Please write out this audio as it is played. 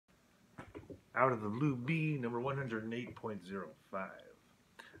out of the Lou B, number 108.05.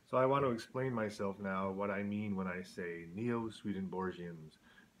 So I want to explain myself now, what I mean when I say Neo-Swedenborgians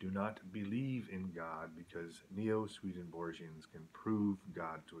do not believe in God because Neo-Swedenborgians can prove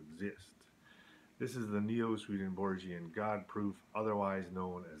God to exist. This is the Neo-Swedenborgian God proof, otherwise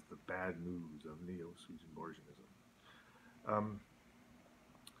known as the bad news of Neo-Swedenborgianism.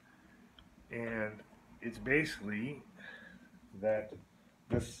 And it's basically that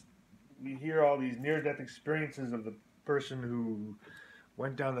we hear all these near-death experiences of the person who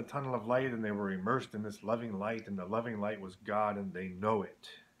went down the tunnel of light and they were immersed in this loving light, and the loving light was God and they know it.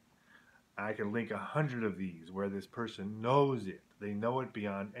 I could link 100 of these where this person knows it. They know it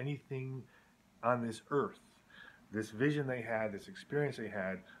beyond anything on this earth. This vision they had, this experience they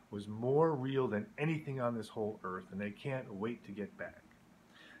had, was more real than anything on this whole earth, and they can't wait to get back.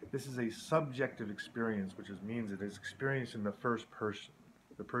 This is a subjective experience, which means it is experienced in the first person.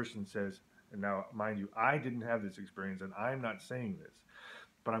 The person says, and now mind you, I didn't have this experience and I'm not saying this,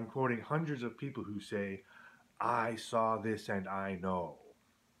 but I'm quoting hundreds of people who say, I saw this and I know.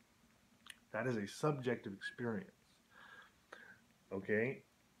 That is a subjective experience. Okay?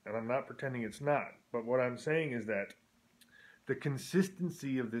 And I'm not pretending it's not, but what I'm saying is that the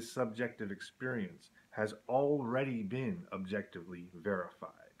consistency of this subjective experience has already been objectively verified.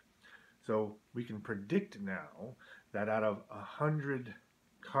 So we can predict now that out of 100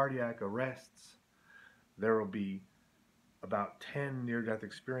 cardiac arrests, there will be about 10 near-death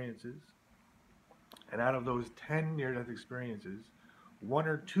experiences. And out of those 10 near-death experiences, 1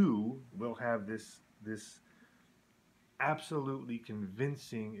 or 2 will have this absolutely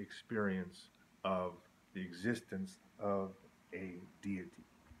convincing experience of the existence of a deity.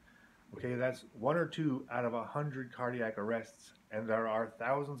 Okay, that's 1 or 2 out of 100 cardiac arrests, and there are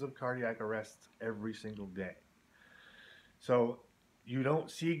thousands of cardiac arrests every single day. So you don't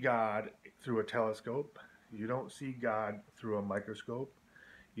see God through a telescope, you don't see God through a microscope,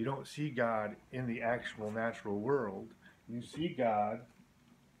 you don't see God in the actual natural world, you see God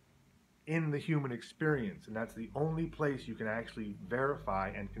in the human experience, and that's the only place you can actually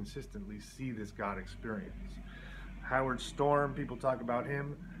verify and consistently see this God experience. Howard Storm, people talk about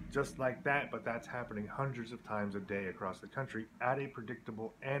him just like that, but that's happening hundreds of times a day across the country at a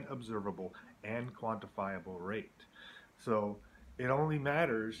predictable and observable and quantifiable rate. So it only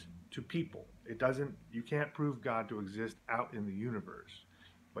matters to people. You can't prove God to exist out in the universe,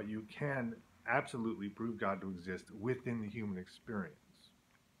 but you can absolutely prove God to exist within the human experience.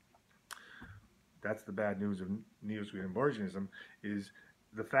 That's the bad news of Neo-Swedenborgianism, is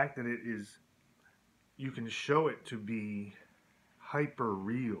the fact that you can show it to be hyper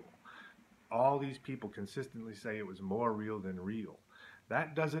real. All these people consistently say it was more real than real.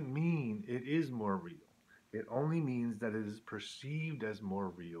 That doesn't mean it is more real. It only means that it is perceived as more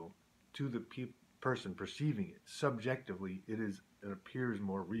real to the person perceiving it. Subjectively, it appears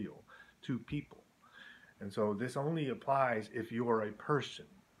more real to people. And so this only applies if you're a person.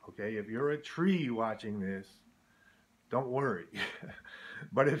 Okay, if you're a tree watching this, don't worry.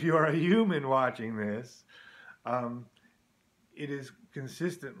 But if you're a human watching this, it is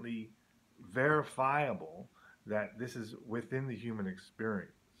consistently verifiable that this is within the human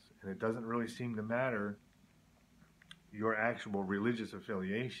experience. And it doesn't really seem to matter your actual religious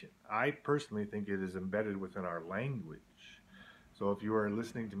affiliation. I personally think it is embedded within our language. So if you are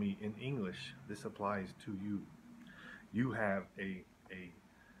listening to me in English, this applies to you. You have a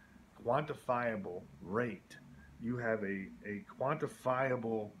quantifiable rate. You have a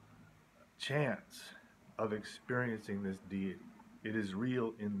quantifiable chance of experiencing this deity. It is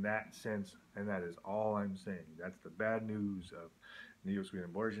real in that sense, and that is all I'm saying. That's the bad news of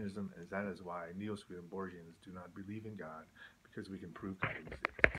Neo-Swedenborgianism, and that is why Neo-Swedenborgians do not believe in God, because we can prove God exists.